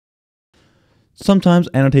Sometimes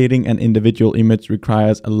annotating an individual image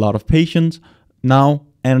requires a lot of patience. Now,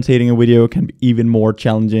 annotating a video can be even more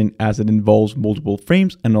challenging as it involves multiple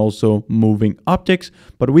frames and also moving objects.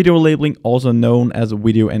 But video labeling, also known as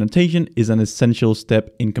video annotation, is an essential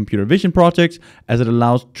step in computer vision projects as it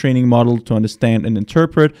allows training models to understand and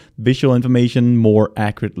interpret visual information more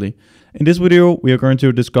accurately. In this video, we are going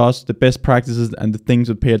to discuss the best practices and the things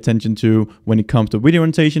to pay attention to when it comes to video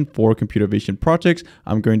annotation for computer vision projects.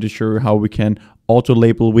 I'm going to show you how we can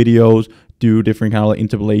auto-label videos, do different kind of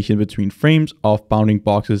interpolation between frames of bounding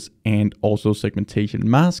boxes, and also segmentation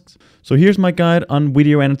masks. So here's my guide on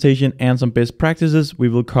video annotation and some best practices. We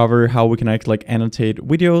will cover how we can actually annotate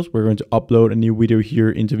videos. We're going to upload a new video here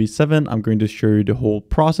into V7. I'm going to show you the whole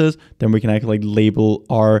process. Then we can actually label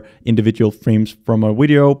our individual frames from our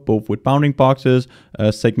video, both with bounding boxes,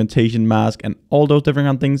 segmentation mask, and all those different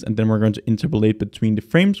kind of things. And then we're going to interpolate between the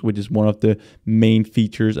frames, which is one of the main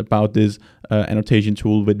features about this annotation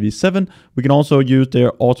tool with V7. We can also use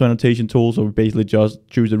their auto-annotation tool. So we basically just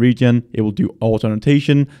choose a region, it will do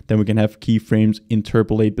auto-annotation. Then we can have keyframes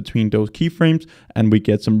interpolate between those keyframes, and we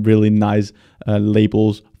get some really nice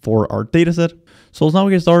labels for our dataset. So now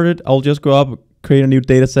we get started. I'll just go up, create a new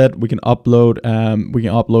dataset. We can upload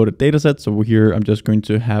a dataset. So here I'm just going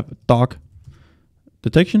to have doc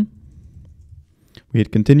detection. We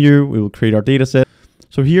hit continue. We will create our dataset.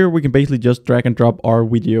 So here we can basically just drag and drop our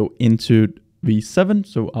video into V7.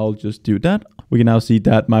 So I'll just do that. We can now see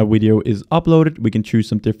that my video is uploaded. We can choose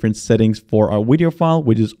some different settings for our video file,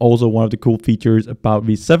 which is also one of the cool features about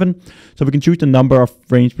V7. So we can choose the number of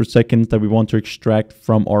frames per second that we want to extract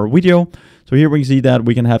from our video. So here we can see that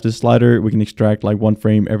we can have this slider. We can extract like 1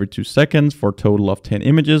 frame every 2 seconds for a total of 10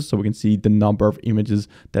 images. So we can see the number of images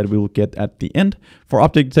that we will get at the end. For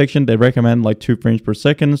object detection, they recommend like 2 frames per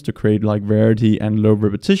second to create like variety and low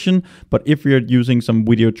repetition. But if we are using some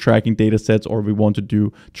video tracking data sets, or we want to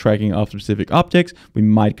do tracking of specific objects, we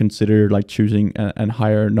might consider like choosing a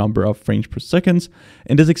higher number of frames per second.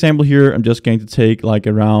 In this example here, I'm just going to take like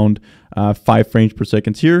around 5 frames per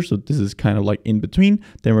second here. So this is kind of like in between.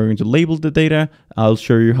 Then we're going to label the data. I'll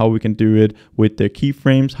show you how we can do it with the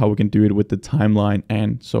keyframes, how we can do it with the timeline,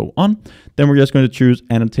 and so on. Then we're just going to choose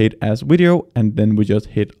annotate as video, and then we just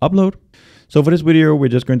hit upload. So for this video, we're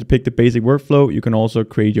just going to pick the basic workflow. You can also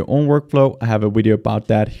create your own workflow. I have a video about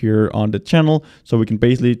that here on the channel. So we can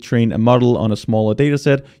basically train a model on a smaller data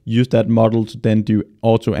set, use that model to then do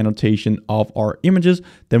auto annotation of our images.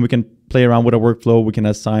 Then we can play around with our workflow. We can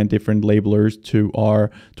assign different labelers to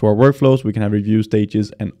our workflows. We can have review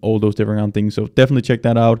stages and all those different kind of things. So definitely check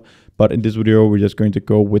that out. But in this video, we're just going to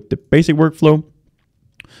go with the basic workflow.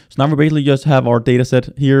 So now we basically just have our data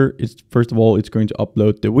set here. First of all, it's going to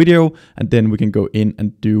upload the video, and then we can go in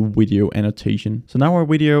and do video annotation. So now our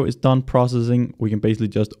video is done processing. We can basically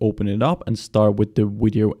just open it up and start with the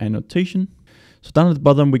video annotation. So down at the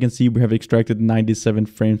bottom, we can see we have extracted 97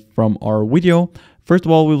 frames from our video. First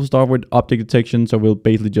of all, we will start with object detection. So we'll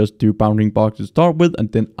basically just do bounding box to start with.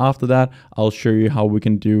 And then after that, I'll show you how we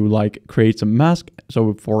can do like create some mask.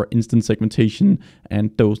 So for instant segmentation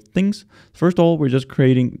and those things. First of all, we're just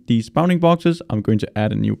creating these bounding boxes. I'm going to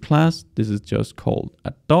add a new class. This is just called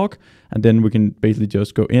a dog. And then we can basically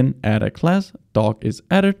just go in, add a class. Dog is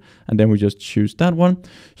added. And then we just choose that one.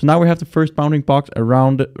 So now we have the first bounding box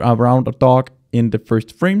around a dog in the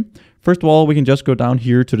first frame. First of all, we can just go down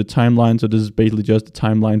here to the timeline. So this is basically just the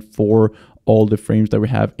timeline for all the frames that we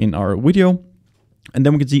have in our video. And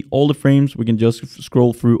then we can see all the frames. We can just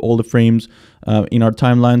scroll through all the frames in our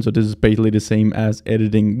timeline. So this is basically the same as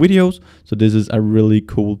editing videos. So this is a really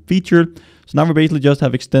cool feature. So now we basically just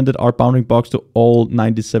have extended our bounding box to all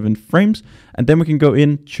 97 frames. And then we can go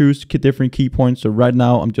in, choose different key points. So right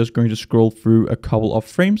now I'm just going to scroll through a couple of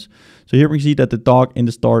frames. So here we can see that the dog in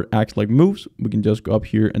the start acts like moves. We can just go up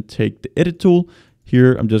here and take the edit tool.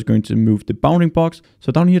 Here I'm just going to move the bounding box.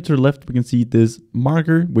 So down here to the left, we can see this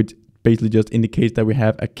marker, which basically just indicates that we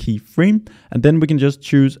have a keyframe. And then we can just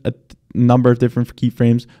choose a number of different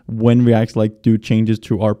keyframes. When we actually do changes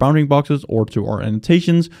to our bounding boxes or to our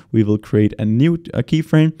annotations, we will create a new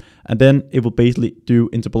keyframe, and then it will basically do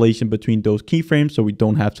interpolation between those keyframes, so we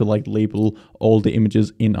don't have to label all the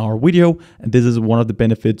images in our video. And this is one of the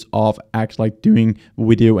benefits of actually doing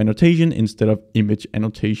video annotation instead of image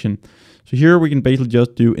annotation. So here we can basically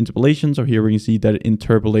just do interpolation. So here we can see that it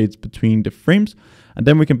interpolates between the frames, and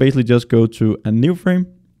then we can basically just go to a new frame,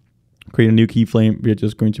 create a new keyframe. We are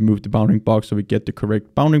just going to move the bounding box so we get the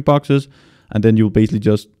correct bounding boxes. And then you'll basically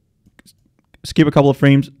just skip a couple of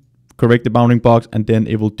frames, correct the bounding box, and then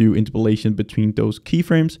it will do interpolation between those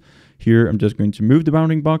keyframes. Here, I'm just going to move the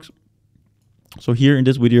bounding box. So here in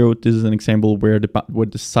this video, this is an example where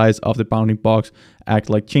the size of the bounding box act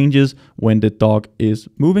like changes when the dog is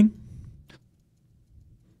moving.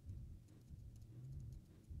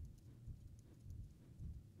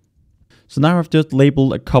 So now I've just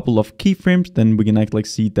labeled a couple of keyframes, then we can actually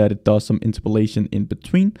see that it does some interpolation in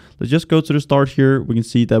between. Let's just go to the start here. We can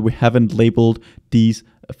see that we haven't labeled these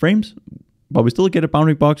frames, but we still get a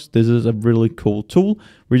bounding box. This is a really cool tool.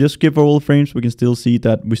 We just skip over all the frames. We can still see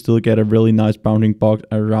that we still get a really nice bounding box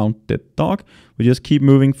around the dog. We just keep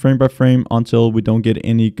moving frame by frame until we don't get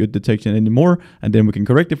any good detection anymore. And then we can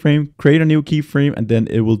correct the frame, create a new keyframe, and then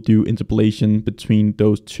it will do interpolation between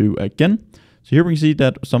those two again. So here we can see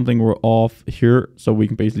that something were off here. So we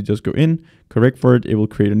can basically just go in, correct for it. It will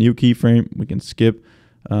create a new keyframe. We can skip,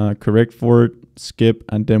 correct for it, skip,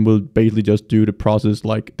 and then we'll basically just do the process,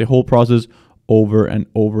 like the whole process over and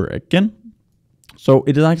over again. So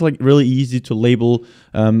it is actually really easy to label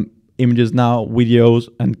images now, videos,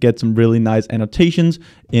 and get some really nice annotations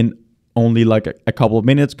in only like a couple of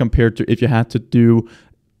minutes compared to if you had to do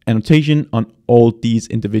annotation on all these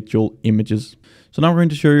individual images. So now we're going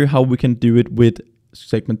to show you how we can do it with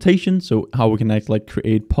segmentation. So how we can actually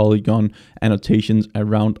create polygon annotations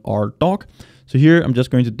around our dog. So here I'm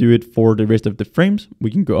just going to do it for the rest of the frames.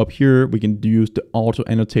 We can go up here, we can use the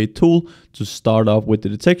auto-annotate tool to start off with the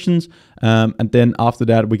detections. And then after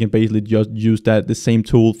that, we can basically just use the same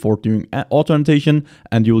tool for doing auto-annotation.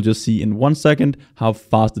 And you will just see in 1 second how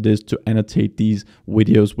fast it is to annotate these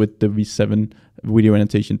videos with the V7 video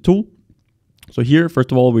annotation tool. So here,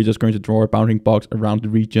 first of all, we're just going to draw a bounding box around the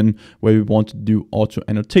region where we want to do auto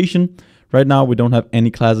annotation. Right now, we don't have any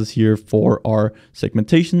classes here for our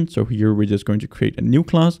segmentation. So here, we're just going to create a new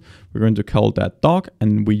class. We're going to call that dog,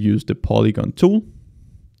 and we use the polygon tool.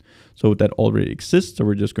 So that already exists. So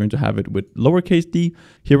we're just going to have it with lowercase d.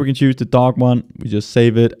 Here, we can choose the dog one. We just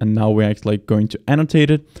save it. And now we're actually going to annotate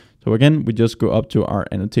it. So again, we just go up to our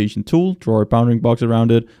annotation tool, draw a bounding box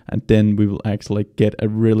around it, and then we will actually get a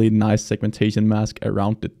really nice segmentation mask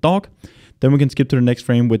around the dog. Then we can skip to the next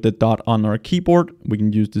frame with the dot on our keyboard. We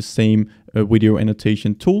can use the same video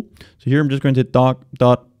annotation tool. So here I'm just going to hit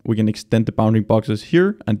dot. We can extend the bounding boxes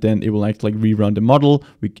here, and then it will actually rerun the model.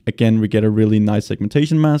 We get a really nice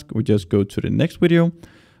segmentation mask. We just go to the next video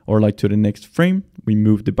or like to the next frame. We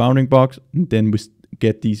move the bounding box, and then we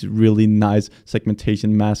get these really nice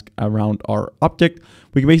segmentation mask around our object.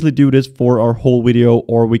 We can basically do this for our whole video,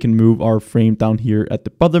 or we can move our frame down here at the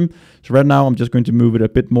bottom. So right now I'm just going to move it a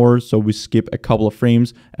bit more, so we skip a couple of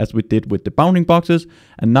frames as we did with the bounding boxes.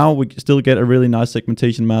 And now we still get a really nice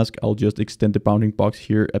segmentation mask. I'll just extend the bounding box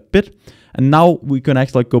here a bit. And now we can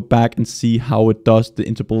actually go back and see how it does the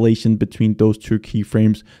interpolation between those two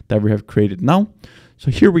keyframes that we have created now. So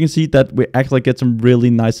here we can see that we actually get some really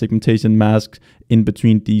nice segmentation masks in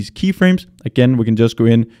between these keyframes. Again, we can just go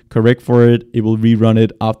in, correct for it. It will rerun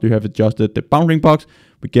it after you have adjusted the bounding box.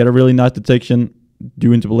 We get a really nice detection,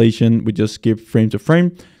 do interpolation. We just skip frame to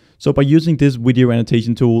frame. So by using this video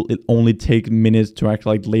annotation tool, it only takes minutes to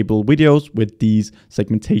actually label videos with these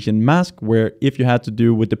segmentation masks, where if you had to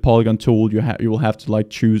do with the polygon tool, you will have to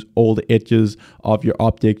choose all the edges of your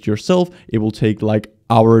object yourself. It will take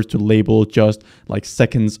hours to label just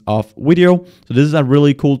seconds of video. So this is a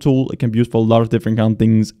really cool tool. It can be used for a lot of different kind of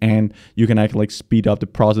things, and you can actually speed up the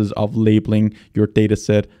process of labeling your data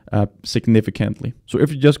set significantly. So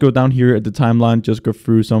if you just go down here at the timeline, just go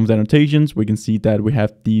through some of the annotations, we can see that we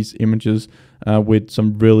have these images with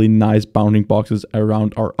some really nice bounding boxes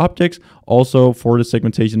around our objects. Also for the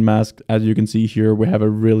segmentation mask, as you can see here, we have a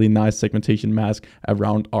really nice segmentation mask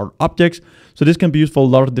around our objects. So this can be used for a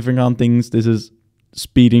lot of different kind of things. This is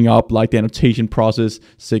speeding up the annotation process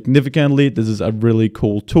significantly. This is a really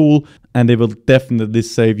cool tool, and it will definitely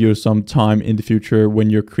save you some time in the future when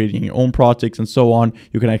you're creating your own projects and so on.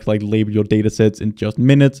 You can actually label your data sets in just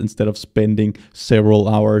minutes instead of spending several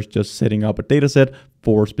hours just setting up a data set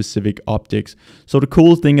for specific objects. So the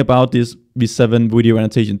cool thing about this V7 video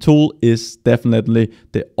annotation tool is definitely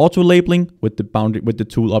the auto labeling with the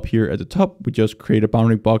tool up here at the top. We just create a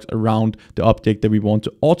bounding box around the object that we want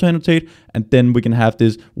to auto annotate, and then we can have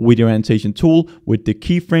this video annotation tool with the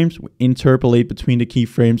keyframes. We interpolate between the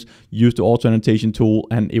keyframes, use the auto annotation tool,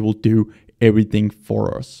 and it will do everything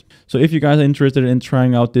for us. So if you guys are interested in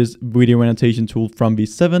trying out this video annotation tool from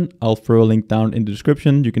V7, I'll throw a link down in the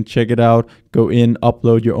description. You can check it out, go in,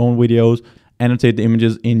 upload your own videos, annotate the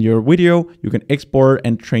images in your video. You can export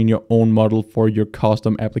and train your own model for your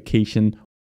custom application